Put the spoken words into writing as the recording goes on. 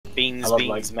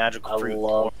Beans, magical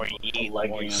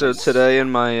fruit. So today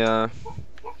in my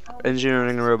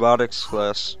engineering and robotics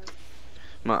class,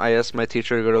 I asked my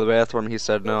teacher to go to the bathroom. He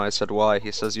said no. I said why?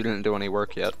 He says you didn't do any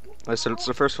work yet. I said it's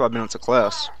the first 5 minutes of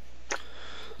class.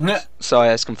 So I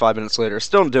asked him 5 minutes later,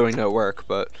 still doing no work,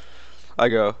 but I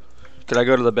go, could I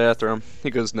go to the bathroom? He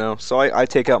goes no. So I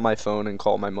take out my phone and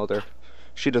call my mother.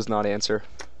 She does not answer.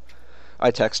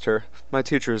 I text her. My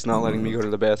teacher is not letting me go to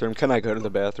the bathroom. Can I go to the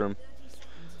bathroom?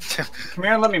 Come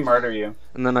here and let me murder you.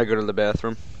 And then I go to the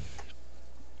bathroom.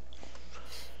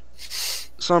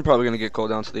 So I'm probably going to get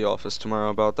called down to the office tomorrow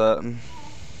about that. And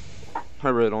I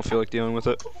really don't feel like dealing with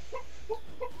it.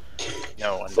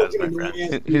 No one does, my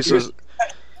friend. He says...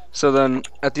 So then,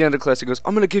 at the end of class, he goes,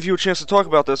 I'm going to give you a chance to talk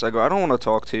about this. I go, I don't want to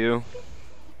talk to you.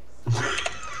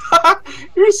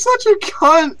 You're such a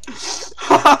cunt.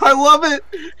 I love it.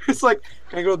 It's like,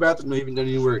 can I go to the bathroom? No, you haven't done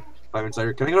any work. 5 minutes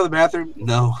later, can I go to the bathroom?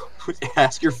 No.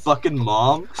 Ask your fucking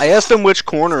mom. I asked him which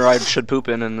corner I should poop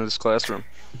in this classroom.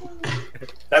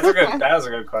 That was a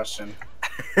good question.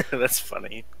 That's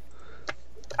funny.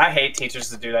 I hate teachers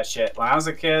that do that shit. When I was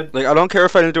a kid, Like, I don't care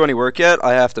if I didn't do any work yet,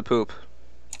 I have to poop.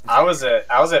 I was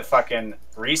at fucking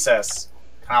recess,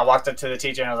 and I walked up to the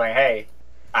teacher and I was like, "Hey,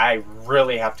 I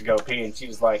really have to go pee," and she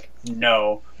was like,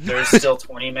 "No, there's still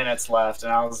 20 minutes left,"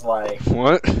 and I was like,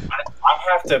 What?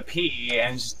 I have to pee,"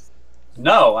 and she,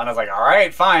 no, and I was like, "All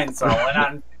right, fine." So I went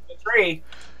out and the tree.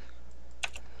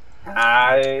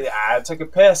 I took a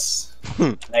piss.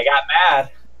 They got mad.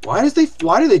 Why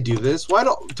do they do this? Why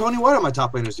do my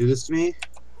top laners do this to me?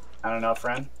 I don't know,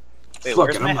 friend. Wait, Fuck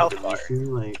where's it, my I'm not health gonna bar?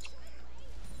 issue,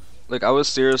 Like, I was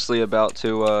seriously about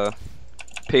to,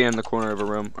 pee in the corner of a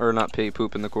room. Or not pee,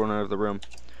 poop in the corner of the room.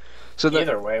 So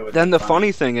Either way would then be the funny.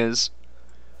 funny thing is,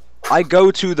 I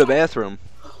go to the bathroom.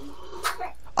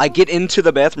 I get into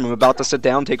the bathroom, I'm about to sit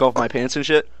down, take off my pants and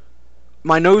shit.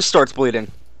 My nose starts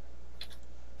bleeding.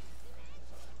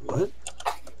 What?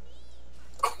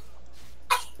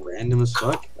 Random as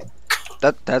fuck.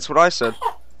 That's what I said.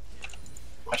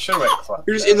 I should have went.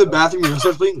 You're just in the bathroom, your nose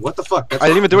starts bleeding? What the fuck? I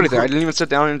didn't even do anything. I didn't even sit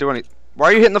down and do anything. Why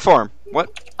are you hitting the farm?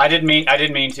 What? I didn't mean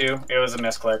to. It was a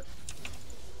misclick.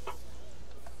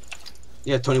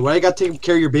 Yeah, Tony, why you gotta take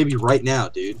care of your baby right now,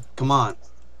 dude? Come on.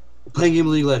 We're playing Game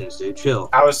of League of Legends, dude. Chill.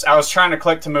 I was trying to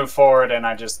click to move forward, and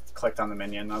I just clicked on the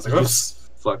minion. I was like, You "Oops,"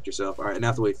 just fucked yourself. Alright, and I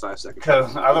have to wait 5 seconds.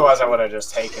 because otherwise I would have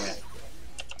just taken it.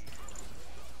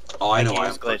 Oh, I know My why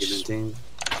I'm game's fucking glitched. maintained.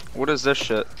 What is this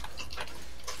shit?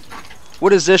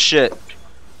 What is this shit?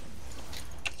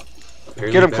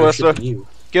 Apparently Get him, better shit Callista. than you.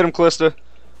 Get him, Callista.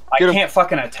 I Get him. can't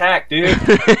fucking attack, dude. Is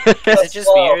it just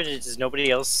Whoa. weird? Does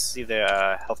nobody else see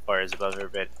their health bars above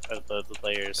above the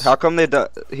players? How come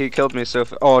he killed me so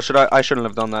Oh, I shouldn't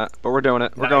have done that. But we're doing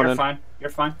it. We're No, going you're in. fine. You're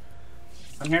fine.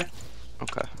 I'm here.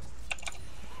 Okay.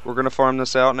 We're gonna farm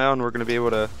this out now, and we're gonna be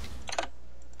able to.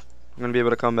 I'm gonna be able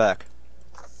to come back.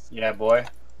 Yeah, boy.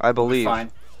 I believe.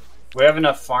 Fine. We have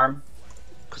enough farm.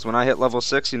 Because when I hit level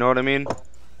 6, you know what I mean?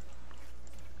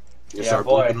 You Yeah, start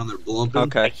boy. blumping on their blumping. I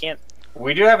Okay. can't.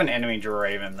 We do have an enemy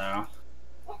Draven, though.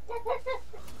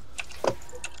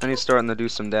 And he's starting to do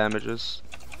some damages.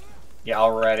 Yeah,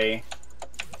 already.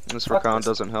 This Fuck Rakan this.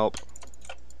 doesn't help.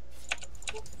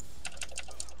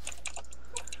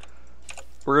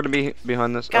 We're gonna be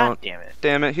behind this. God Oh, damn it!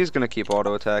 damn it! He's gonna keep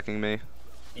auto attacking me.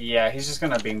 Yeah, he's just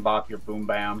gonna bing bop your boom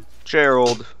bam.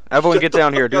 Gerald, Evelyn, get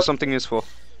down here. Do something useful.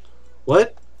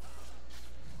 What?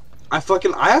 I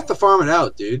have to farm it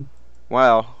out, dude.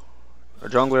 Wow, a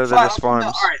jungler that Fine, just I'll come farms.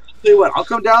 down- Alright, I'll tell you what, I'll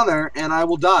come down there and I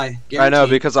will die. I know Guaranteed.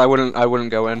 because I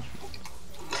wouldn't go in.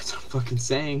 That's what I'm fucking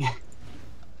saying.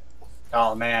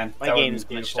 Oh man, My that would be game's glitched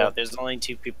beautiful. out. There's only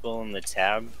 2 people in the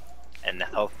tab, and the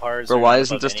health bars. Bro, are why not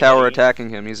isn't above this tower anybody. attacking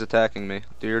him? He's attacking me.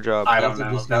 Do your job. I don't That's a know.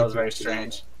 That was disconnect very today.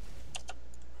 strange.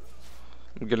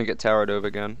 I'm gonna get tower dove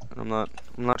again. I'm not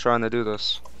trying to do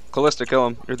this. Callista, kill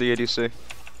him. You're the ADC.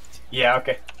 Yeah,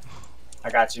 okay. I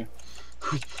got you.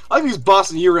 I'm just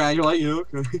bossing you around. You're like, yeah,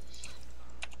 okay.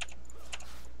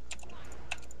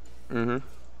 Mm-hmm.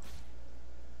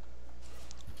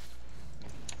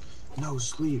 No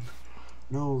sleep,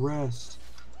 no rest.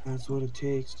 That's what it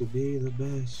takes to be the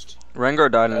best.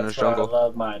 Rengar died in his That's why I jungle.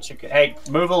 love my chicken. Hey,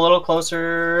 move a little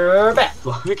closer back.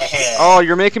 Fuck. Oh,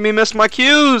 you're making me miss my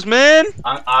cues, man!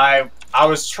 I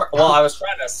was trying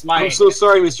to smite. I'm so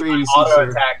sorry, Mr. my ADC, auto sir.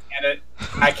 attack, and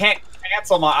I can't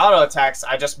cancel my auto attacks.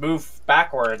 I just move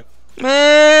backward.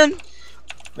 Man!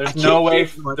 There's I no can't way.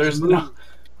 cancel my There's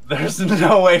move.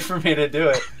 no way for me to do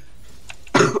it.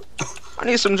 I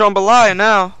need some jambalaya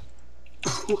now.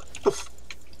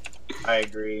 I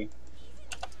agree.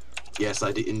 Yes, I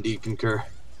indeed concur.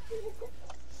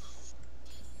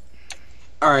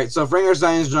 Alright, so if Veigar's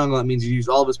dying in his jungle, that means he used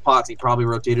all of his pots. He probably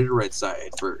rotated to red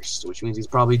side first, which means he's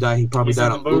probably died. He probably He's died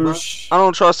in on the Booba. bush. I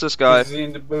don't trust this guy. He's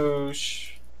in the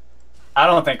bush. I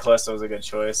don't think Callisto was a good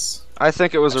choice. I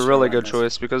think it was I a should really learn good this.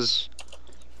 choice because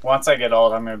Once I get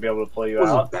old, I'm gonna be able to pull It you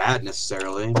wasn't out. bad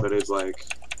necessarily, but it's like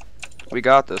we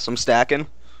got this. I'm stacking.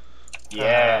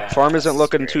 Yeah. Farm isn't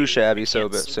looking great. too shabby so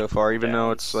Can't see so far, even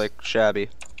though it's downs. like shabby.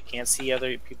 Can't see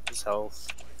other people's health.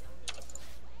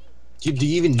 do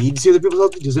you even need to see other people's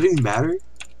health? Does it even matter?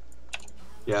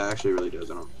 Yeah, actually, it really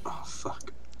does. I don't. Oh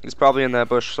fuck. He's probably in that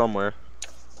bush somewhere.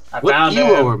 I What found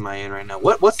elo him. am I in right now?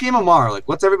 What's the MMR like?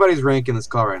 What's everybody's rank in this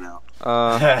call right now?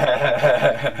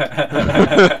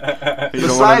 You don't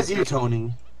Besides you,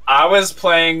 Tony. I was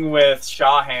playing with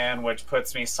Shahan, which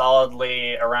puts me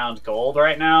solidly around gold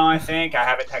right now, I think. I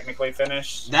haven't technically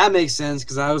finished. That makes sense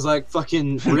because I was like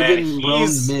fucking Man, Riven roamed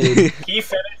he's- mid. He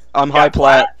finished. I'm Yeah, high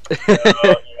plat.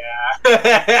 Oh,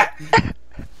 yeah.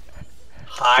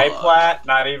 High Fuck. plat,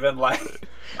 not even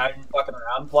fucking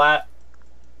around plat.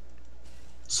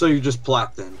 So you're just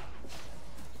plat then.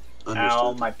 Ow,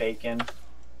 Understood. my bacon.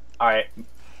 Alright.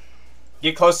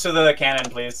 Get close to the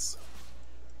cannon, please.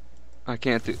 I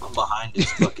can't do. I'm behind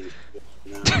this fucking.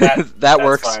 No. That That's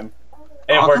works. Fine.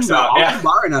 It I'll works come out, I'll yeah. come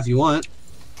by right now if you want.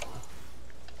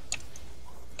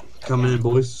 Coming in,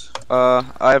 boys. I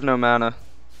have no mana,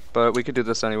 but we could do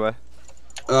this anyway.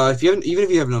 If you haven't, even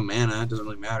if you have no mana, it doesn't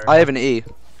really matter. I have an E.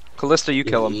 Callista, you You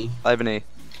kill have an him. E? I have an E.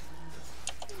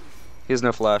 He has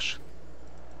no flash.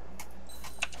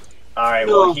 Alright,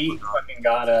 No. well, he fucking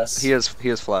got us. He has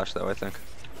flash though, I think.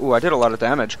 Ooh, I did a lot of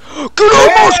damage. Get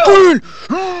off my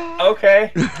screen!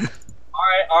 Okay.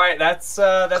 Alright, that's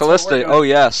what we're Callista, doing. oh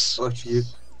yes. I'll let you.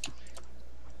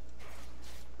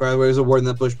 By the way, there's a ward in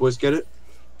that bush, boys. Get it?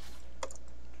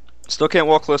 Still can't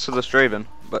walk close to the Straven,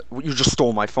 but you just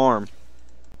stole my farm.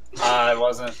 I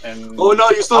wasn't in. Oh no,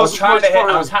 you still I was trying to hit. farm.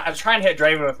 I was trying to hit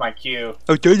Draven with my Q.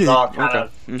 Oh, did you? It's all kind Okay.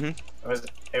 of- Mm-hmm.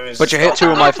 It was. But you hit two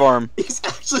of my farm. He's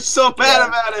actually so bad Yeah.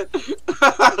 about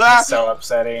it. He's so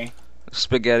upsetting.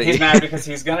 Spaghetti. He's mad because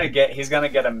he's gonna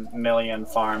get a million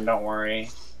farm. Don't worry.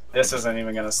 This isn't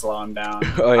even gonna slow him down.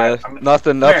 Oh yeah. I'm-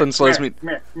 Nothing Come here, slows come me.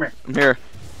 here, come here. I'm here.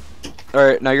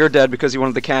 Alright, now you're dead because you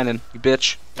wanted the cannon, you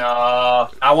bitch. No,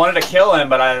 I wanted to kill him,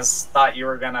 but I just thought you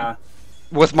were gonna.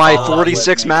 With my Oh,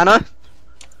 46 with me. mana?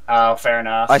 Oh, fair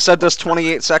enough. I said this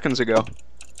 28 seconds ago.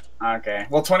 Okay.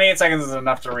 Well, 28 seconds is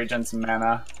enough to regen some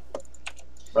mana.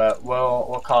 But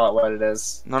we'll call it what it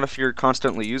is. Not if you're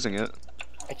constantly using it.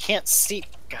 I can't see.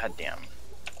 Goddamn.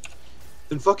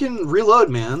 Then fucking reload,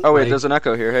 man. Oh wait, Like, there's an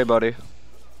echo here. Hey buddy.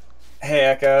 Hey,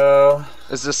 Echo.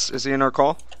 Is he in our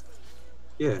call?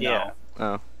 yeah. Yeah.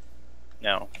 Oh.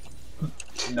 No.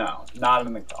 No, not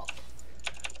in the call.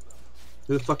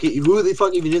 Who the fuck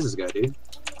even is this guy, dude?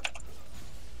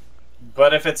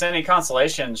 But if it's any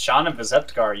consolation, Sean and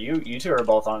Vizeptgar, you two are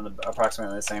both on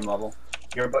approximately the same level.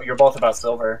 You're both about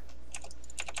silver.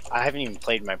 I haven't even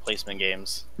played my placement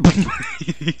games.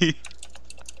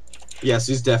 Yes,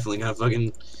 he's definitely gonna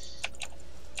fucking.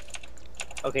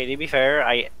 Okay, to be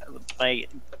fair, my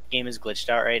game is glitched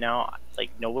out right now. Like,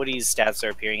 nobody's stats are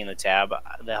appearing in the tab.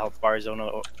 The health bars aren't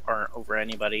over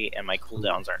anybody, and my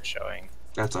cooldowns aren't showing.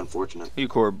 That's unfortunate. You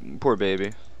poor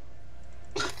baby.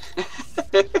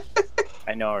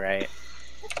 I know, right?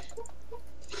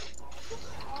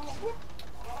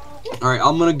 All right,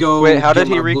 I'm gonna go. Wait, how get did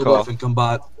he my blue recall? buff and come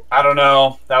bot. I don't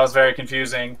know. That was very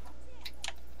confusing.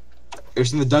 You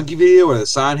seen the donkey video where the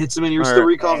sign hits him and you're still Alright.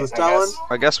 recalls his I talon? guess.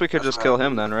 I guess we could just kill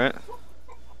him then, right?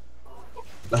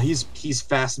 No, he's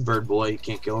fast bird boy. You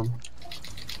can't kill him.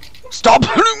 Stop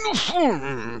hitting the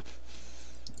farm!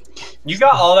 You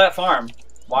got all that farm.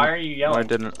 Why are you No, yelling? I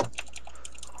didn't.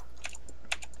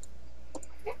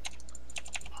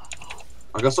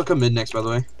 I guess I'll come mid next, by the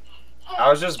way. I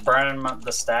was just burning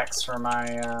the stacks for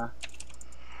my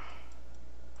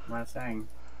my thing.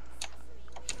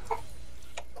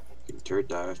 Getting turret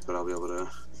dive, but I'll be able to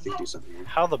do something here.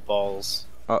 How the balls?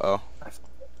 Uh-oh.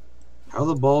 How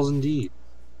the balls indeed.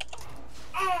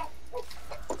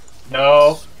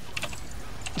 No.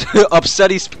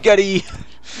 Upsetty spaghetti!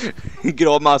 Get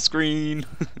off my screen!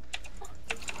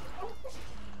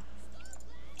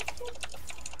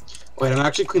 Wait, I'm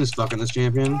actually clean as fuck on this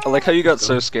champion. I like how you got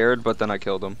so scared, but then I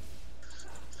killed him.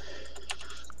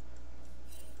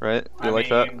 Right? You like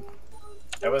that?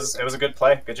 It was a good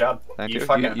play. Good job. Thank you you.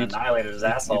 fucking You- annihilated his You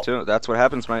asshole. too. That's what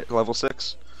happens, my level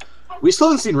 6. We still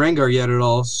haven't seen Rengar yet at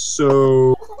all,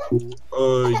 so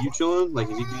you chilling?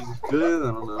 Like, is he doing good?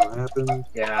 I don't know what happened.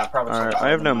 Yeah, probably. Alright, should've I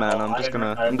have no told him mana. that. I'm just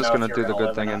I didn't gonna know do the if good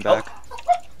you thing were and gonna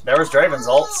back. There was Draven's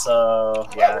ult, so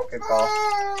yeah, good call.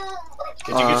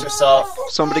 Did you get yourself?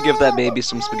 Somebody give that baby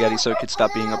some spaghetti so it could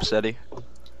stop being upsetty.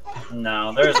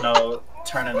 No, there's no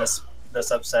turning this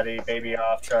upsetty baby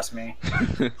off. Trust me.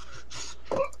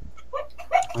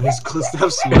 Why does Cliff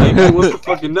have smite? Who wants to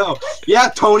fucking know? Yeah,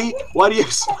 Tony. Why do you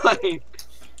have smite?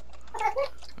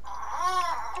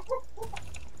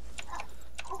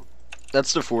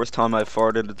 That's the 4th time I've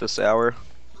farted at this hour.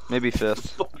 Maybe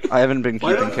 5th. I haven't been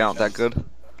keeping count that good.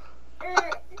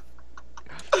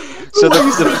 So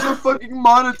the fucking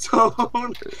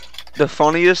monotone. The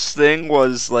funniest thing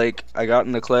was, like, I got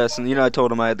into class and I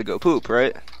told him I had to go poop,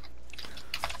 right?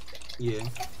 Yeah.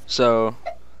 So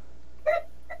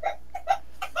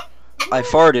I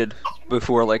farted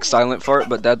before, like, silent fart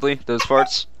but deadly, those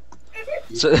farts.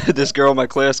 So this girl in my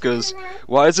class goes,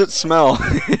 "Why does it smell?"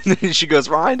 And then she goes,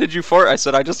 "Ryan, did you fart?" I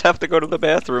said, "I just have to go to the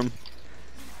bathroom."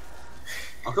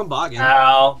 I'll come by again.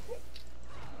 Ow.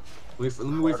 Let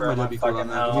me wait for my W cool on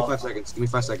that. Give me 5 seconds. Give me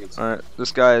 5 seconds. Alright,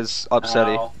 this guy is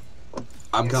upsetty. Ow.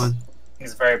 I'm coming.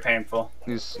 He's very painful.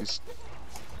 He's...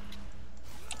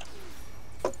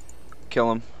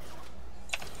 Kill him.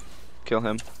 Kill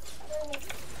him.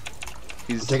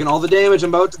 I'm taking all the damage.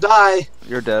 I'm about to die.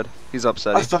 You're dead. He's I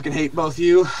upsetty. fucking hate both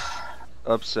you.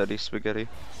 Upsetty spaghetti.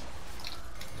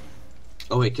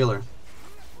 Oh wait, kill her.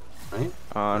 Right?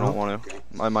 I don't want to. Okay.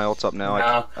 My ult's up now.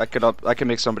 No. I can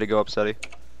make somebody go upsetty.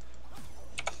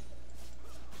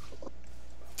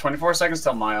 24 seconds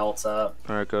till my ult's up.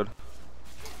 Alright, good. Kill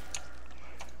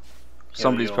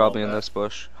Somebody's you a probably in little this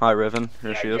bush. Hi, Riven.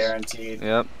 Here Yeah, she is. guaranteed.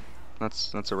 Yep.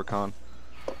 That's a recon.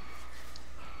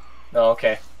 Oh,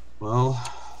 okay. Well,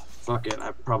 fuck it.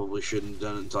 I probably shouldn't have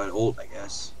done it until I ult, I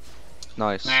guess.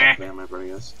 Nice. Nah. Bam, I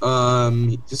guess.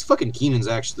 This fucking Keenan's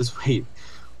actually this.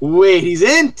 Wait, he's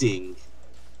inting.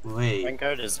 Wait.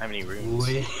 Veigar doesn't have any runes.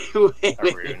 Wait. Or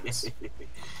runes.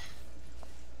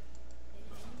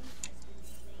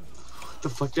 What the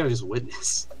fuck did I just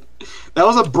witness? That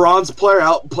was a bronze player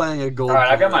out playing a gold. Alright,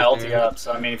 I got my player ulti there. up,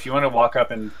 so I mean, if you want to walk up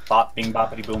and bing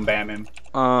boppity boom bam him.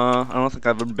 I don't think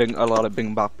I've ever been a lot of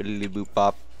bing bop biddly boop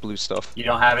bop blue stuff. You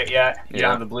don't have it yet? You Yeah.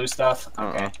 don't have the blue stuff?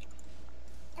 Okay.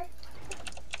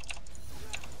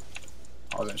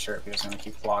 I wasn't sure if he was going to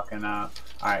keep blocking up.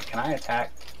 Alright, can I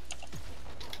attack?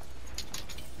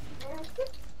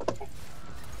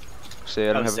 See,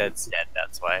 I don't have. Zed's dead,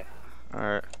 that's why.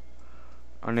 Alright.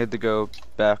 I need to go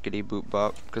backity boop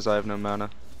bop because I have no mana.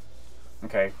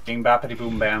 Okay, bing boppity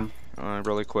boom bam.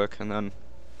 Really quick, and then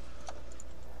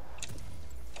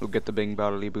we'll get the bing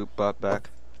boppity boop bop back.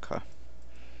 Okay.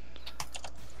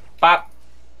 Bop!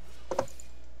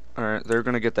 Alright, they're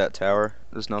gonna get that tower.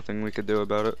 There's nothing we could do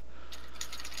about it.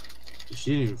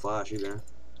 She didn't even flash either.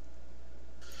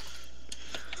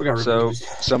 Forgot So,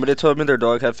 somebody told me their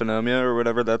dog had phenomia or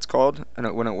whatever that's called, and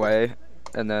it went away,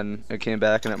 and then it came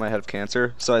back and it might have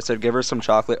cancer. So I said, give her some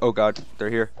chocolate. Oh god, they're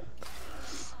here.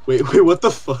 Wait, what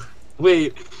the fuck?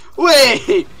 Wait!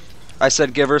 I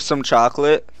said, give her some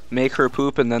chocolate, make her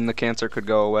poop, and then the cancer could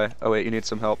go away. Oh wait, you need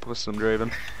some help with some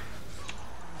Draven.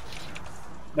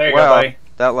 There you Wow, go, buddy.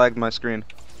 that lagged my screen.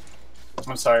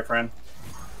 I'm sorry, friend.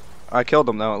 I killed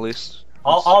him though, at least.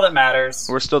 All that matters.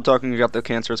 We're still talking about the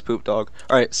cancerous poop dog.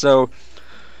 Alright, so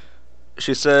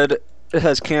she said it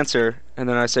has cancer, and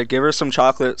then I said give her some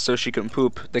chocolate so she can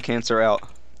poop the cancer out.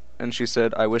 And she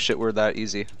said, I wish it were that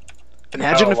easy.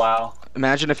 Imagine wow.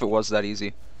 Imagine if it was that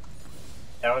easy.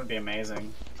 That would be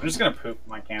amazing. I'm just gonna poop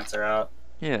my cancer out.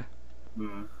 Yeah.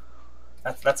 Hmm.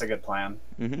 That's a good plan.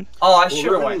 Mm-hmm. Oh, I Well,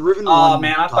 should have went. Riven Oh won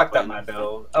man, I top fucked up lane. my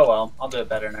build. Oh well, I'll do it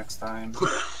better next time.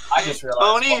 I just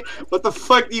realized. Tony, what the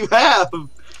fuck do you have?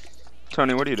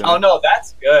 Tony, what are you doing? Oh no,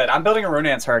 that's good. I'm building a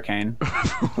Runeance Hurricane.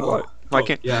 What? Why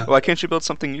can't yeah. Why can't you build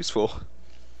something useful?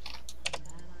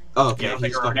 Oh, You okay, don't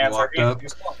think he's a fucking Runeance walked Hurricane up. is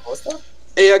useful on Callisto?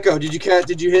 Hey, Echo, did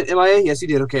you hit MIA? Yes, you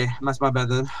did. Okay, that's my bad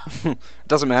then. It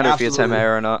doesn't matter if it's Absolutely. MA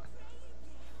or not.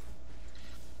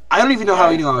 I don't even know how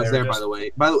he knew I was They were there. By just- the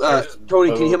way, just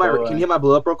Tony, can you blue. hit my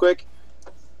blue up real quick?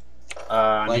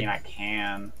 I Like- mean, I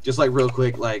can. Just like real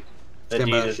quick, like. The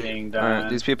stand by deed that is shit. being Alright, done.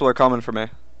 these people are coming for me.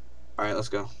 All right, let's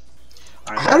go.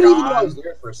 Alright, How did he even know I gone. was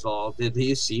there? First of all, did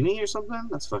he see me or something?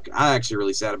 That's fucking. I'm actually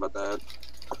really sad about that.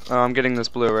 Oh, I'm getting this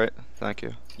blue, right? Thank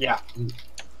you. Yeah.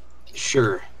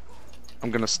 Sure. I'm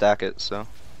gonna stack it, so.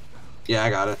 Yeah, I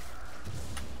got it.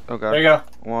 Oh There god. you go.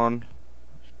 1,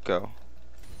 go.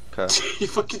 Okay. You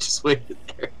fucking just waited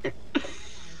there.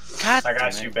 God I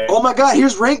got damn you, it. babe. Oh my god,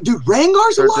 here's Rank. Dude,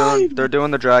 Rangar's alive! They're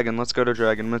doing the dragon. Let's go to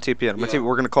dragon. I'm gonna TP in. I'm gonna Yeah. TP.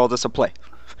 We're gonna call this a play.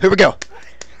 Here we go.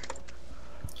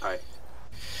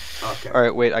 Okay.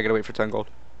 Alright, wait. I gotta wait for 10 gold.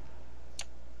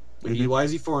 Why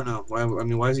is he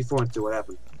 4-0? Why is he 4-2? What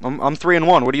happened? I'm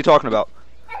 3-1. What are you talking about?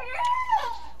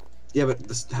 Yeah, but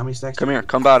how many stacks? Come here.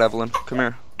 Come out, Evelyn. Come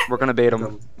here. We're gonna bait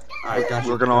them. Alright, gotcha.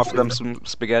 We're gonna offer them some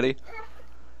spaghetti.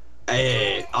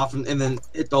 Hey, off and then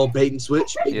hit the old bait and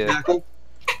switch. Bait Yeah. and tackle.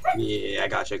 Yeah, I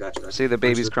got you. See, the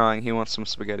baby's crying. He wants some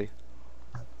spaghetti.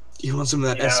 You want some of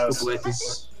that Yes.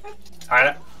 escapades?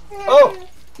 Alright. Oh!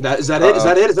 Is that it? Is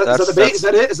that it? Is that the bait? Is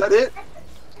that it? Is that it?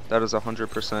 That is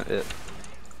 100% it.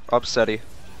 Upsetty.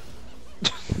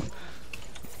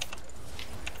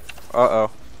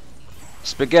 Uh-oh.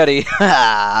 Spaghetti.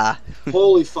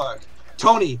 Holy fuck.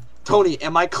 Tony,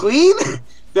 am I clean?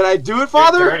 Did I do it, You're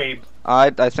Father? dirty. I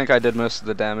think I did most of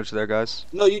the damage there, guys.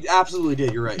 No, you absolutely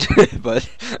did. You're right.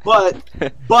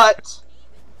 But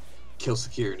kill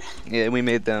secured. Yeah, we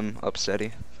made them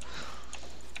upsetty.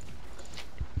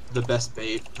 The best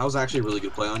bait. That was actually a really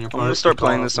good play on your I'm part. gonna start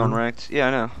playing this on ranked. Yeah,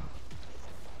 I know.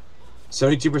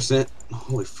 72%.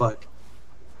 Holy fuck.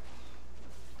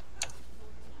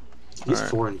 He's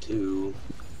Alright. 4-2.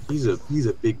 He's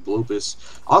a big blopus.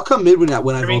 I'll come mid when I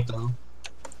vote though.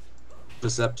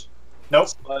 Decept. Nope.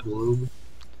 Globe.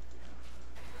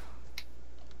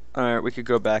 Alright, we could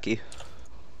go backy.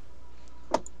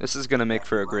 This is gonna make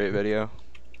for a great video.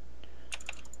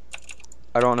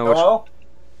 I don't know which. Hello?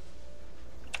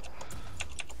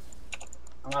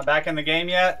 Am I back in the game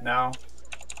yet? No.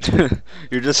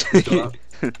 You're just Still up.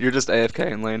 you're just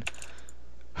AFK in lane.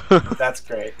 That's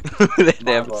great.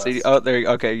 They haven't seen you. Oh, there you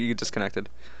go. Okay, you disconnected.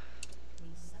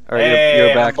 Alright, Hey,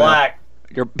 you're back I'm black.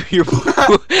 now. You're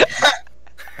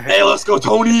Hey, let's go,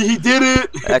 Tony! He did it!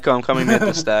 Echo, I'm coming mid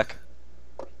to stack.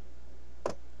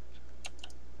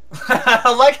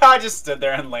 I like how I just stood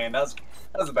there in lane. That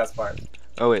was the best part.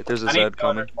 Oh wait, there's a I need Zed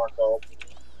coming. more gold.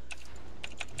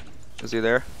 Is he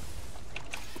there?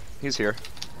 He's here.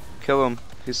 Kill him.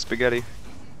 He's spaghetti.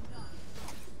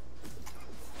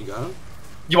 You got him?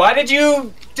 Why did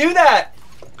you do that?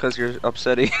 Cause you're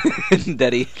upsetty,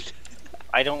 Daddy.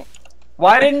 I don't.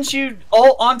 Why didn't you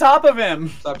ult on top of him?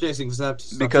 Stop chasing, Stop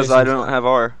Because chasing, I don't have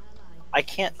R. I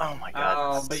can't. Oh my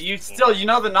god. Oh, but you still, you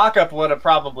know, the knockup would have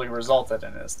probably resulted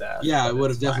in his death. Yeah, it but would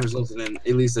have it's definitely fine. resulted in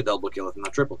at least a double kill, if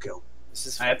not triple kill. This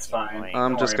is That's fucking fine. annoying.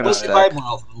 I'm Don't just worry gonna about Plus, it. stack. 5 more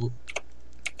health.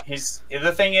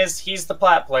 The thing is, he's the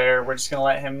plat player. We're just gonna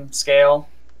let him scale.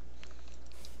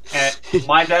 And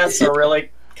my deaths are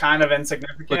really kind of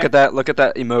insignificant Look at that! Look at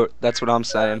that emote. That's what I'm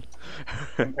saying.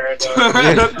 compared to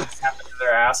what's happened to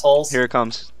their assholes. Here it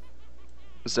comes.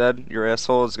 Zed, your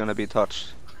asshole is gonna be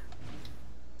touched.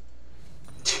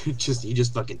 he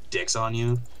just fucking dicks on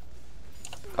you.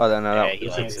 Oh, no, no, Yeah, he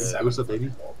no. likes it. What's up,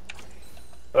 baby?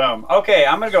 Boom. Okay,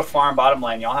 I'm gonna go farm bottom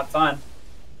lane. Y'all have fun.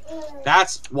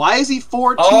 Why is he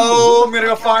 4-2? Oh, I'm gonna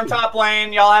go farm top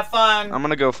lane. Y'all have fun. I'm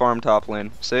gonna go farm top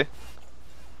lane. See?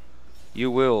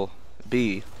 You will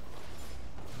be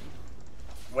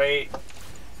Wait.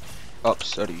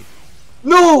 upsetty.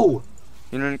 No!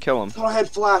 You didn't kill him. I thought I had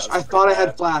flash. That was I thought I pretty had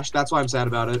bad. flash. That's why I'm sad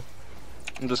about it.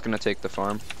 I'm just gonna take the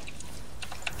farm.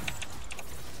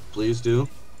 Please do.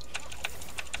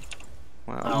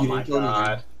 Wow. Oh You my didn't kill anything.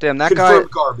 god. Damn, that guy,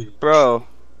 Confirmed garbage. bro.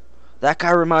 That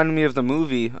guy reminded me of the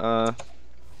movie,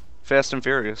 Fast and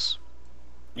Furious.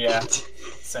 Yeah.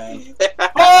 Same.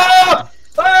 Ah!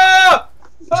 Ah!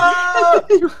 Ah!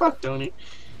 You're fucked, Tony.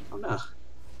 Oh no.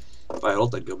 If I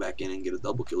ult, I'd go back in and get a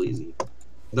double kill easy.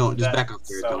 No, just back off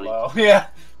there, so Tony. low. Yeah.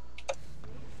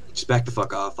 Just back the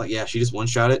fuck off. Like, yeah, she just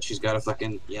one-shot it. She's got a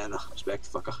fucking... Yeah, no. Just back the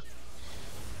fuck off.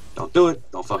 Don't do it.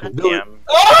 Don't fucking do it. Damn.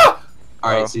 Ah!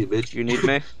 Alright, Oh. see you, bitch. You need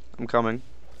me? I'm coming.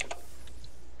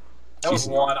 That was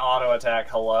Jeez. one auto attack.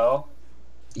 Hello.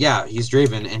 Yeah, he's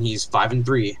Draven, and he's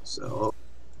 5-3, so...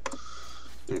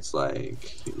 It's like...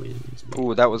 He wins.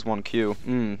 Ooh, that was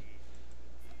 1Q.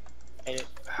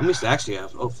 How many stacks do you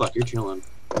have? Oh, fuck, you're chilling.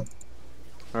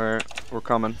 Alright, we're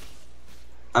coming.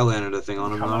 I landed a thing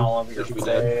on him, Coming though. all over He your should be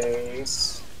dead.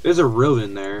 face. There's a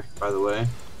Riven there, by the way.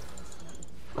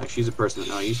 Like, she's a person.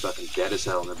 No, he's fucking dead as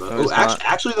hell in the boat. No, Oh, he's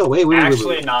actually, though, wait.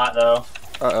 Actually, not though.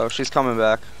 Uh-oh, she's coming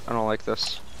back. I don't like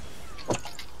this.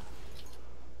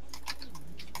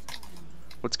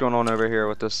 What's going on over here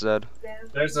with this Zed?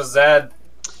 There's a Zed.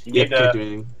 You Yeah, need can't to do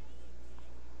anything.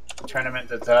 turn him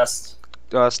into dust.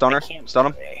 Stunner? I can't Stun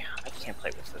him? play. I can't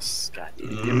play with this. God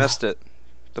damn. You missed it.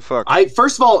 The fuck?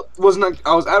 First of all,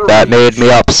 I was out of That range. made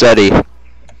me upsetty.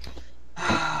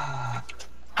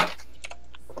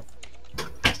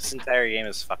 This entire game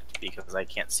is fucked because I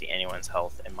can't see anyone's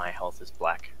health, and my health is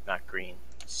black, not green.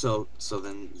 So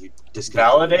then you disconnect.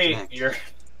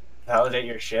 Validate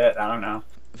your shit. I don't know.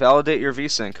 Validate your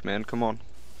VSync, man. Come on.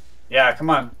 Yeah, come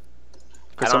on.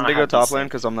 Could I don't somebody know go how top VSync- lane?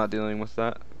 Because I'm not dealing with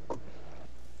that.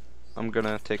 I'm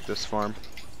gonna take this farm.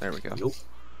 There we go. Nope.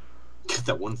 Get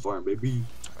that one farm, baby.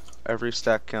 Every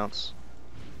stack counts.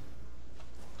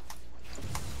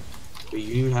 Wait,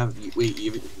 you even have. Wait,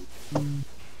 you even.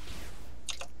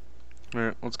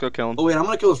 Alright, let's go kill him. Oh wait, I'm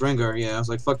gonna kill this Rengar. Yeah, I was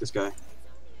like, fuck this guy.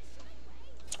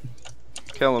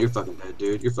 Kill him. You're fucking dead,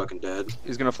 dude. You're fucking dead.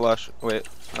 He's gonna flash. Wait.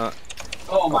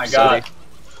 Oh my sorry. god.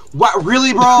 What?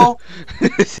 Really, bro?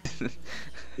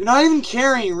 You're not even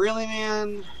carrying, really,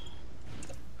 man.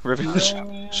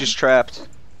 Riven, she's trapped.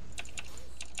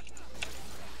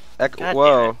 Echo. God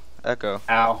Whoa. Echo.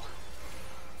 Ow.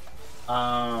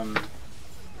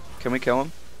 Can we kill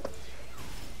him?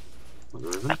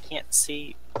 I can't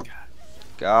see.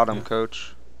 Got him,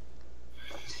 coach.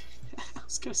 I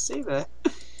was gonna say that.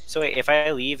 So wait, if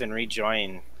I leave and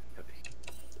rejoin,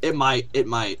 It might. It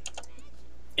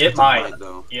It's might.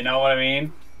 though. You know what I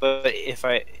mean? but if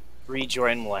I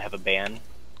rejoin, will I have a ban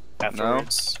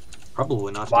afterwards?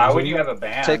 Probably not. Why would you have a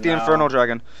ban? Take the No. Infernal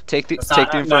Dragon. Take the That's take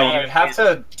not- the No, Infernal. you'd have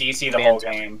to DC the whole Bans.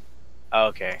 game. Oh,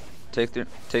 okay. Take the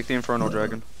Infernal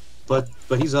Dragon. But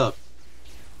he's up.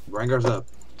 Rengar's up,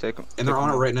 Take him. and they're on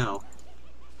it right now.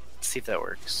 Let's see if that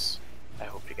works. I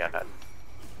hope to God.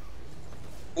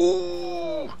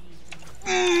 Oh.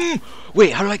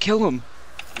 Wait, how do I kill him?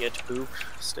 You get to poop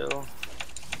still.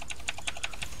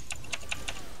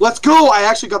 Let's go! I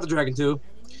actually got the dragon too.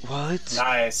 What?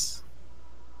 Nice.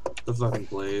 The fucking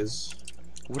plays.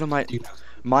 What am I? You-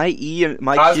 My E and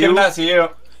my I was Q. giving that to you.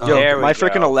 Oh, Yo, There we my go.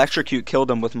 freaking electrocute killed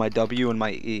him with my W and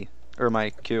my E or my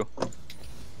Q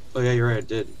oh yeah, you're right. It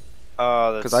did.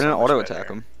 Oh, that's because I didn't so much auto attack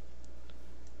better. him.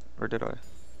 Or did I?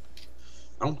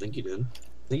 I don't think you did.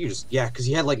 I think you just because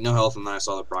he had like no health, and then I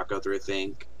saw the proc go through. I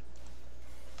think.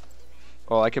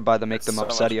 Oh, I could buy the make them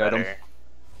That's so much upsetty item. better.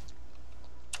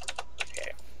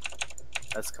 Okay,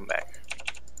 let's come back.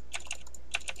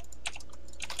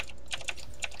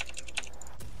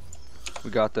 We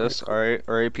got this. All right,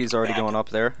 our AP's already going up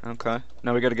there. Okay.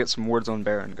 Now we got to get some words on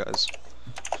Baron, guys.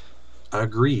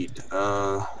 Agreed.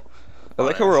 I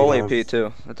like how we're all Yeah. AP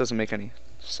too. That doesn't make any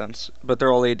sense. But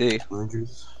they're all AD.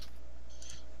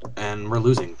 And we're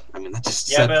losing. I mean, that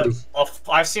just Yeah, set but proof.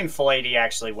 I've seen full AD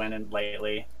actually winning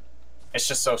lately. It's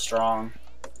just so strong.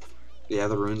 Yeah,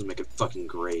 the runes make it fucking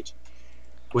great.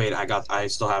 Wait, I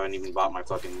still haven't even bought my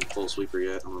fucking full sweeper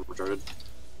yet. I'm retarded.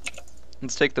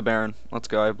 Let's take the Baron. Let's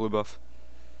go. I have blue buff.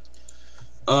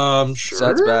 Sure.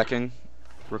 Zed's backing.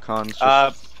 Rakan's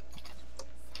just...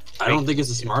 I don't think it's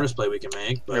the smartest play we can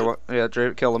make, but Here, what? Yeah,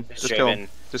 kill him. It's Just kill him. Draven.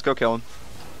 Just go kill him.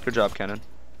 Good job, Kennen.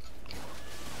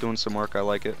 Doing some work. I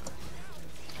like it.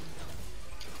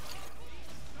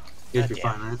 if you're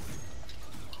Goddamn. fine, right?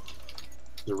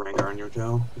 There's a Rengar on your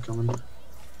tail. You coming?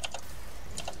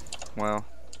 Wow.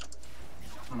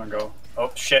 I'm gonna go.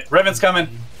 Oh shit, Riven's coming.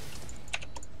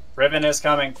 Riven is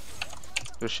coming.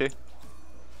 Is she?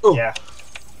 Oh. Yeah.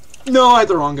 No, I had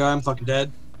the wrong guy. I'm fucking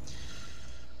dead.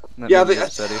 That Yeah, made they, me I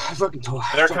upsetty. fucking told.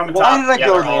 They're coming Why top. did I Yeah,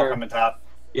 go they're all there? coming top.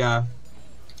 Yeah.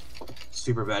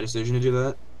 Super bad decision to do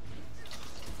that.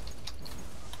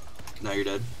 Now you're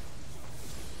dead.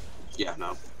 Yeah,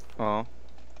 no. Oh,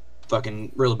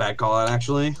 Fucking really bad call out,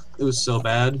 actually. It was so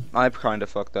bad. I kind of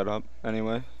fucked that up.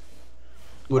 Anyway.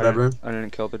 Whatever. I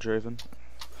didn't kill the Draven.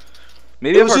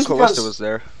 Maybe It if was our just Callista because- was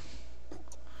there.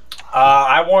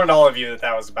 I warned all of you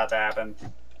that was about to happen.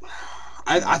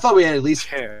 I thought we had at least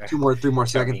Fair. 3 more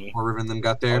seconds me. before Riven them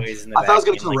got there. Always in the I thought I was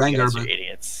back gonna being kill like, Rengar, "You guys are but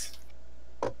idiots."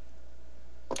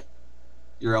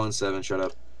 you're 0-7. Shut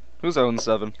up. Who's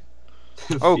 0-7?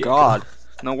 Oh Yeah. god.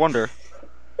 No wonder.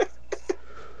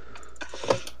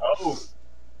 Oh.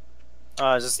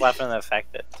 I was just laughing at the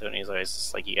fact that Tony's always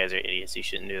just like, "You guys are idiots. You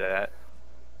shouldn't do that."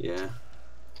 Yeah.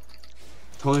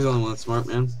 Tony's the only one that's smart,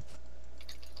 man.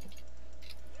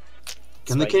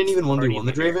 Can That's the why Kane he's even 1v1 the already in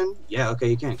the Draven? Yeah, okay,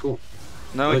 you can. Cool.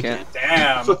 No, we Okay. can't.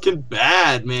 Damn. Fucking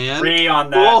bad, man. Re on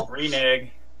that. Whoa.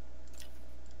 Renege.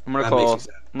 I'm gonna That call. makes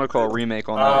me sad. I'm gonna call a remake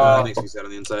on that. That makes me sad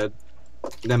on the inside.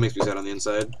 That makes me sad on the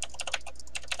inside.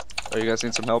 Oh, you guys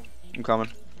need some help? I'm coming.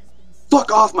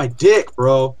 Fuck off my dick,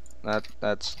 bro. That's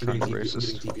I'm kind getting of TP, I'm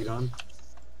racist. getting TP'd on.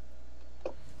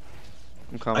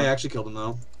 I'm I coming. actually killed him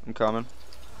though. I'm coming.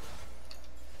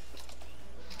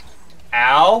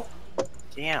 Ow.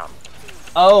 Damn.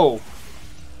 Oh.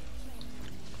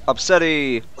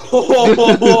 Upsetty.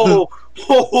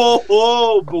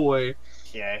 Oh, boy.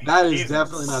 Okay. That is He's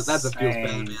definitely not. That's a feels bad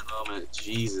insane. man moment.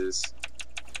 Jesus.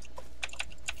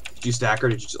 Did you stack her? Or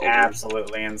did you just ult her?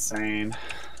 Absolutely insane.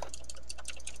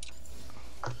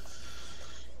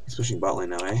 He's pushing bot lane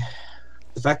now, eh?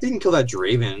 The fact that you can kill that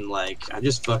Draven, like, I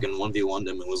just fucking 1v1'd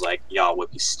him and was like, y'all whip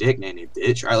you stick, nanny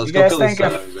bitch. Alright, let's You go guys kill think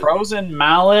this. of Frozen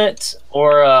Mallet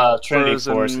or Trinity Force?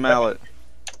 Frozen Mallet.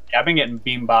 Yeah, I've been getting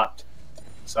beam bopped,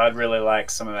 so I'd really like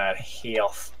some of that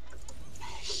health.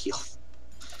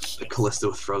 The Callista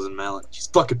with Frozen Mallet. She's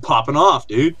fucking popping off,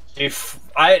 dude. If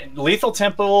Lethal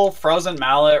Temple, Frozen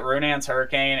Mallet, Runan's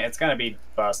Hurricane, it's gonna be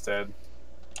busted.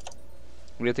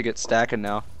 We have to get stacking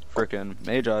now. Frickin'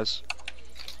 Magi's.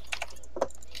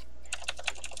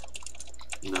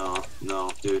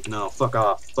 No, dude, no. Fuck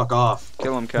off. Fuck off.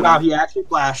 Kill him, Ken. Wow, he actually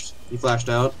flashed. He flashed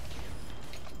out.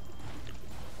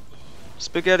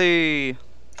 Spaghetti!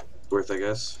 Worth, I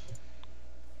guess.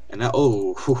 And now,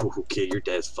 oh, okay, you're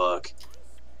dead as fuck.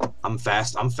 I'm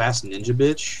fast ninja,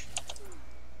 bitch.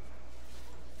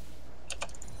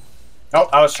 Nope,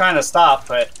 I was trying to stop,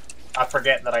 but I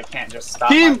forget that I can't just stop.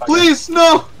 Team, please,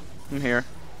 no! I'm here.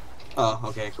 Oh,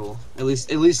 okay, cool. At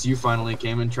least you finally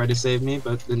came and tried to save me,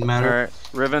 but didn't matter. Alright,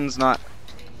 Riven's not.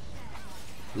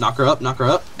 Knock her up, knock her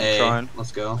up. Hey, trying.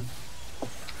 let's go.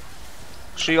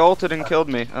 She ulted and killed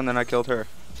me, and then I killed her.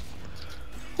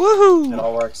 Woohoo! It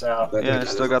all works out. Yeah, I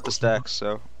still got the stacks,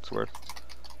 so it's worth.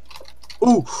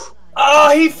 Ooh!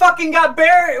 Oh, he fucking got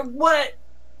buried. What?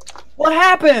 What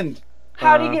happened?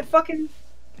 How did he get fucking?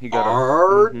 He got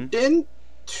Ardent?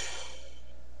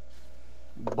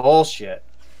 Bullshit.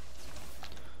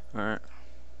 Alright.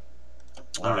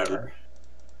 Whatever.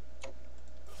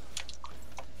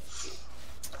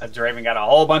 That Draven got a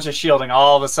whole bunch of shielding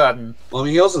all of a sudden. Well, I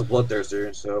mean, he also has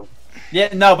Bloodthirster, so... Yeah,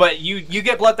 no, but you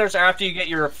get Bloodthirster after you get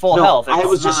your full No, health. I It's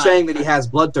was just not- saying that he has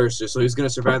Bloodthirster, so he's gonna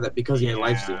survive that because he had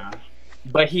lifesteal.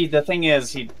 But the thing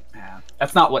is,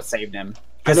 that's not what saved him.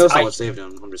 I know it's not what saved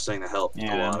him. I'm just saying that helped a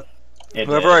Yeah. lot.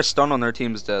 Whoever I stun on their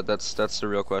team's dead. That's the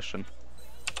real question.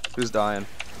 Who's dying?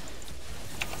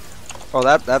 Oh,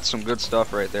 that's some good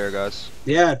stuff right there, guys.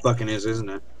 Yeah, it fucking is, isn't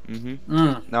it?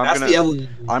 Now That's the Evelyn.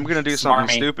 I'm gonna do something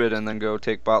Smarmy. stupid and then go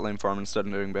take bot lane farm instead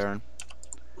of doing Baron.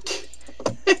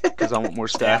 Because I want more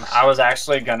stacks. I was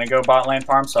actually gonna go bot lane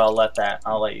farm, so I'll let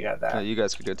you have that. You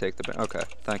guys could go take the Baron. Okay,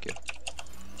 thank you.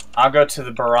 I'll go to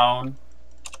the Barone.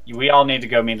 We all need to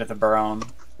go meet at the Barone.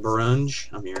 Barunge,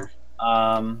 I'm here.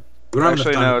 We don't have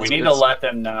Actually, enough no, time. We need to let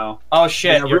them know. Oh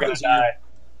shit, Yeah, you're gonna Riven's die.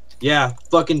 Yeah,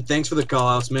 fucking thanks for the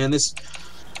callouts, man.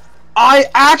 I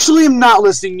actually am not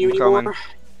listening to you I'm anymore. coming.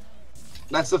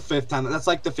 That's the 5th time. That's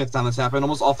like the 5th time that's happened.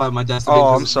 Almost all 5 of my deaths.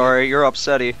 Oh, I'm sorry. You're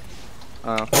upsetty.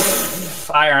 Oh.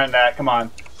 Fire on that. Come on.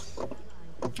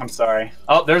 I'm sorry.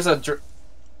 Oh, there's a.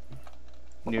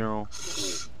 You know.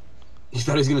 He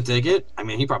thought he was gonna take it. I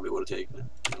mean, he probably would have taken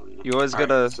it. You always All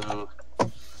gotta. right, so,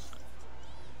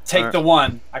 Take Alright. the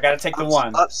one. I gotta take the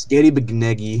one. Up, Skitty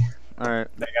Begneggy. Alright.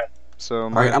 They got- So, All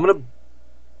right, I'm gonna.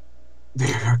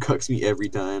 Veigar cucks me every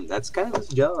time. That's kind of his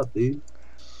job, dude.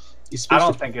 He's I supposed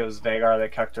don't to- think it was Veigar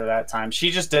that cucked her that time.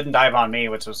 She just didn't dive on me,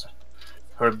 which was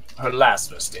her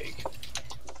last mistake.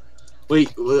 Wait,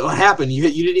 what happened? You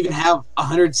didn't even have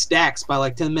 100 stacks by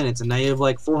like 10 minutes, and now you have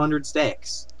like 400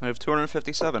 stacks. I have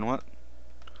 257. What?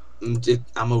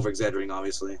 I'm over exaggerating,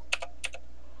 obviously.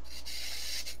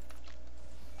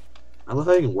 I love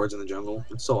having words in the jungle.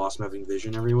 It's so awesome having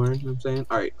vision everywhere. You know what I'm saying?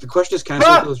 Alright, the question is, can I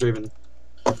still kill this Raven?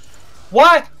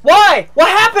 Why? Why? What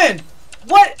happened?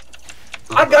 What?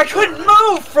 Oh, I couldn't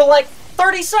move for like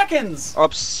 30 seconds.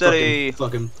 Upsetty.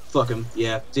 Fuck him.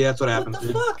 Yeah, see, that's what happens, What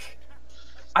the dude. fuck?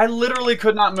 I literally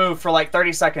could not move for like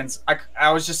 30 seconds.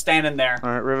 I was just standing there.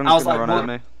 Alright, Riven's I was gonna like, run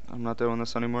what? at me. I'm not doing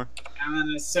this anymore. And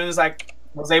then as soon as I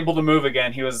was able to move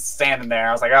again, he was standing there.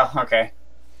 I was like, oh, okay.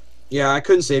 Yeah, I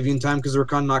couldn't save you in time because the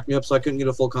Rakan knocked me up, so I couldn't get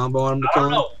a full combo on him to I kill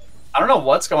don't him. know. I don't know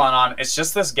what's going on. It's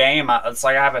just this game. It's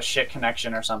like I have a shit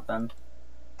connection or something.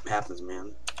 Happens,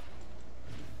 man.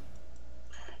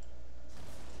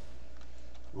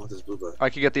 I want this blue butt. I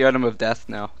could get the item of death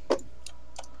now.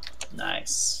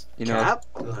 Nice. You know, Cap?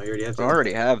 No, you already have I to.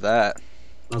 already have that.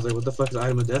 I was like, what the fuck is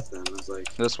item of death then? I was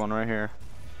like, This one right here.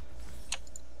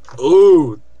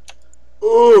 ooh.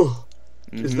 Ooh.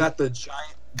 Is Mhm. that the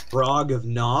giant brog of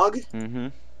Nog?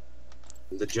 Mhm.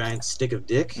 The giant stick of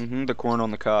dick? Mhm. The corn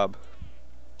on the cob.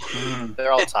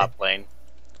 They're all top lane.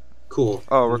 Cool.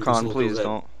 Oh, Just Rakan, look please over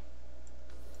don't. that.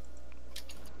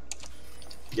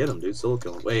 Get him, dude. Solo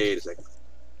kill him. Wait a second.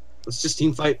 Let's just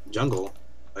team fight jungle.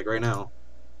 Like right now.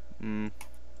 Mm.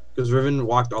 Because Riven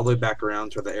walked all the way back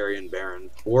around to the Aryan Baron.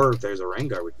 Or if there's a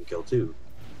Rengar we can kill too.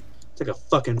 It's like a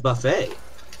fucking buffet.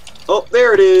 Oh,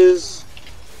 there it is!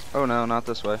 Oh no, not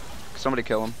this way. Somebody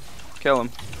kill him. Kill him.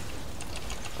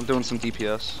 I'm doing some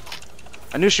DPS.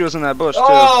 I knew she was in that bush too.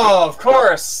 Oh, of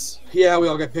course. Yeah, we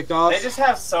all got picked off. They just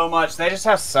have so much. They just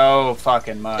have so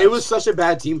fucking much. It was such a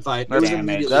bad team fight. It was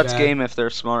immediately That's bad. game if they're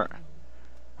smart.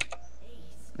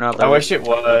 No, I wish it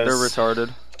was. They're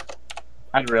retarded.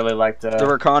 I'd really like to. The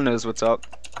Rakan knows what's up.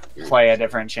 Play a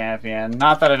different champion.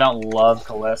 Not that I don't love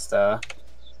Callista.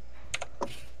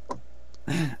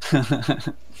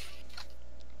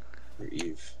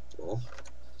 Eve. Well.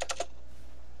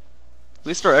 At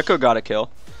least our Echo got a kill.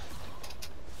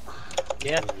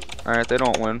 Yeah. Alright, they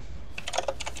don't win.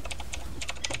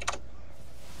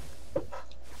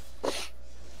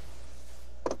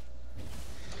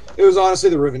 It was honestly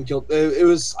the Riven kill. It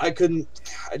was. I couldn't.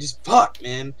 I just fuck,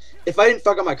 man. If I didn't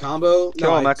fuck on my combo,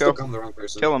 Kill no, him, I'd Echo. still come the wrong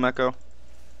person. Kill him, Echo.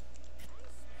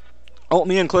 Ult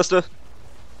me and Calista.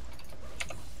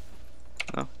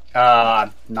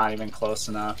 Not even close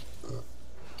enough.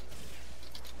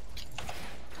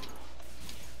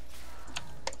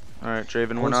 Alright,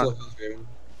 Draven, we're not.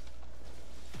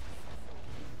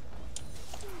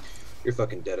 You're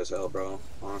fucking dead as hell, bro.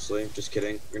 Honestly, just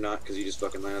kidding. You're not, because you just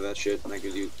fucking landed that shit, and that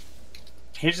gives you.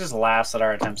 He just laughs at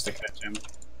our attempts to catch him.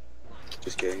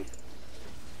 Just kidding.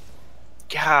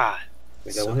 God.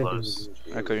 Wait, So that one close.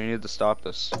 Echo, you need to stop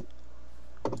this.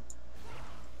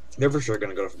 They're for sure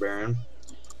gonna go for Baron.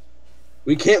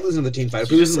 We can't lose in the team fight.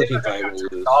 If we lose in the team fight, we'll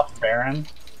lose. Off Baron.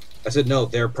 I said no.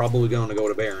 They're probably going to go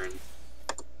to Baron.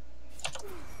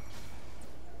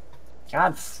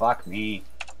 God, fuck me.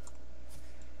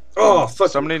 Oh, fuck!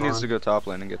 Somebody needs to go top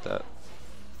lane and get that.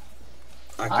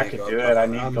 I could do it. I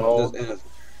need gold.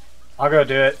 I'll go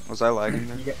do it. Was I lagging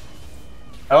there?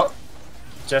 Oh,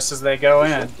 just as they go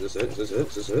in. Is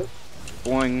this it?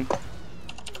 Boing.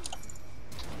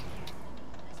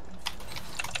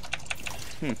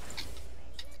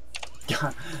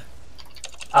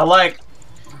 I like.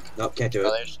 Nope, can't do Oh,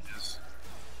 it. there she is.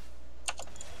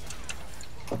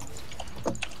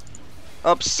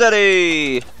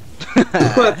 Upsetty!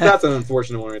 That's an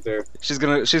unfortunate one right there. She's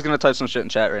gonna type some shit in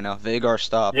chat right now. Veigar,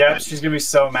 stop. Yeah, she's gonna be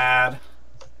so mad.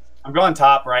 I'm going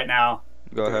top right now.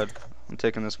 Go ahead. I'm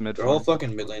taking this mid. They're all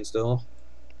fucking mid lane still.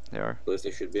 They are. At least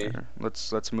they should be. Here,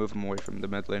 let's move them away from the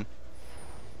mid lane.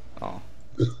 Oh.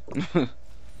 Unfortunate.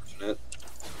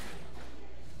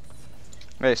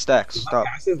 Hey, Stacks, stop.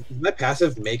 Does my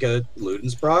passive make a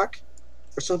Luden's proc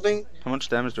or something? How much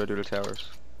damage do I do to towers?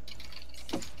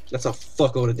 That's a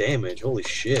fuckload of damage. Holy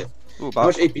shit. Ooh, How bot.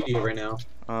 much AP do you have right now?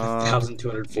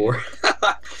 1,204.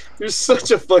 Um, You're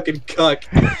such a fucking cuck.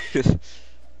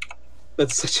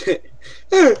 That's such a.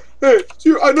 Hey, I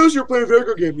noticed you were playing a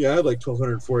Veigar game. Yeah, I had like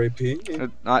 1,204 AP. Yeah.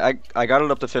 I got it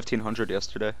up to 1,500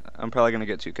 yesterday. I'm probably gonna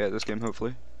get 2K this game,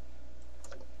 hopefully.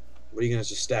 What are you gonna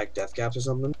just stack death caps or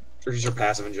something? Or just your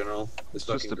passive in general? This Just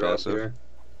fucking the girl up passive. here.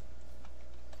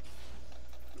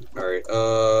 Alright,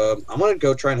 I'm gonna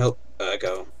go try and help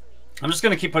Echo. I'm just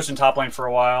gonna keep pushing top lane for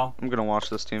a while. I'm gonna watch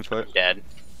this team fight. Dead.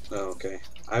 Oh, okay.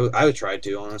 I would try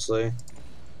to, honestly.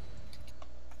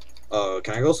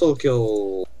 Can I also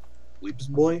kill Leap's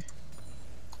boy?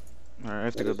 Alright, I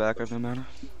have to go back. I have no mana.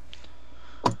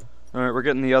 Alright, we're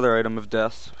getting the other item of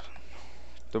death.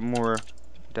 The more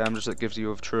damage that gives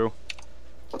you of true.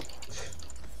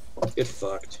 Get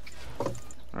fucked.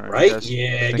 Alright, Right? Guys,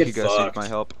 Yeah, I think get you guys fucked. need my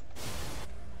help.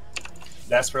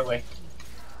 Desperately.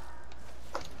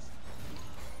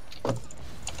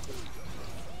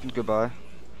 Goodbye.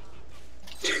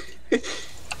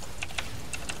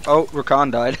 Oh,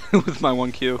 Rakan died with my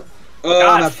 1Q. Oh,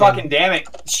 God not fucking damn it.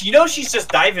 You know she's just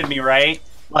diving me, right?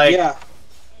 Like, yeah.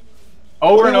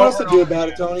 over What do and you over. want us to and do over about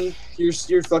it, again. Tony?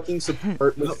 You're fucking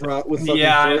support with fucking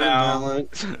Yeah, I Fort and know.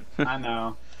 Valorant. I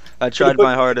know. I tried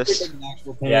my hardest. An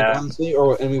actual panic, Yeah. honestly,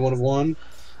 or and we would have won.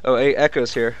 Oh, hey,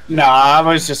 Echo's here. No, I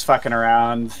was just fucking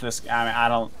around. This, I mean, I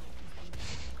don't.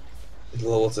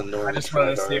 Well, it's I enormous. just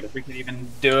wanted to see if we could even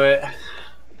do it.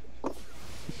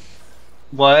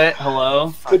 What?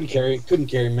 Hello? Couldn't carry,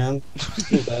 man.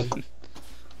 Too bad.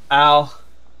 Ow.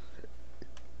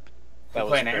 That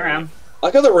was Playing great. ARAM. I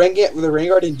like how the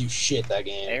Rengar didn't do shit that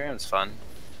game. ARAM's fun.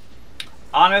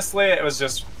 Honestly, that was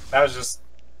just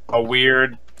a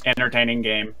weird, entertaining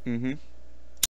game. Mm-hmm.